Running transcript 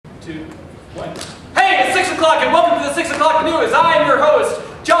2, 1. Hey, it's 6 o'clock and welcome to the 6 o'clock news. I am your host,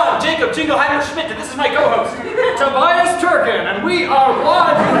 John Jacob Jingleheimer Schmidt, and this is my co-host, Tobias Turkin, and we are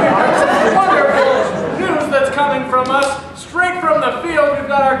live with wonderful news that's coming from us straight from the field. We've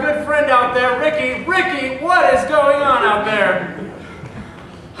got our good friend out there, Ricky. Ricky, what is going on out there?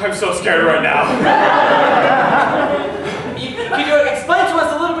 I'm so scared right now. Can you explain to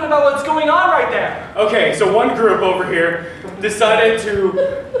us a little bit about what's going on right there? Okay, so one group over here decided to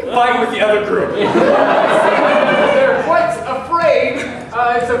fight with the other group. They're quite afraid.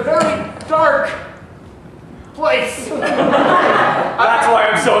 It's a very dark place. That's why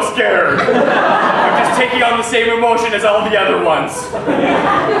I'm so scared. I'm just taking on the same emotion as all the other ones.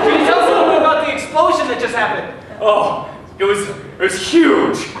 Can you tell us a little bit about the explosion that just happened? Oh, it was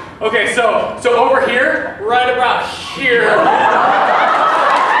huge. Okay, so over here, right about here.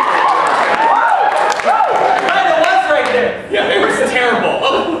 Right, it was right there. Yeah, it was terrible.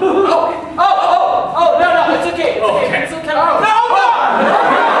 No, it's okay. It's okay. Okay. It's okay. No!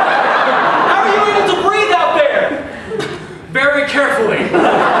 How are you able to breathe out there? Very carefully.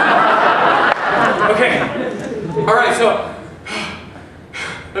 Okay. All right, so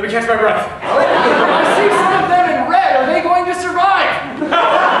let me catch my breath. I see some of them in red. Are they going to survive?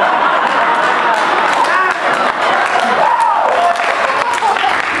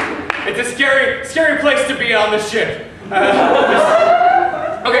 It's a scary place to be on this ship.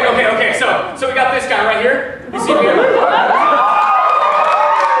 Okay. So we got this guy right here. You see me?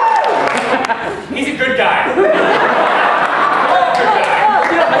 He's a good guy.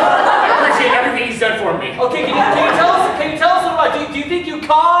 I appreciate everything he's done for me. Okay, can you tell us about? Do you think you can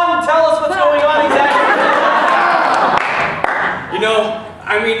tell us what's going on exactly? You know,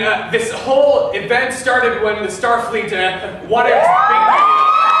 I mean, this whole event started when the Starfleet wanted to bring me.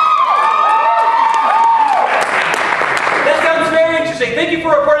 Thank you for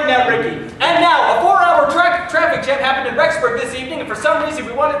reporting that, Ricky. And now, a 4-hour traffic jam happened in Rexburg this evening, and for some reason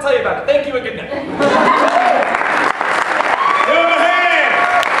we want to tell you about it. Thank you and good night.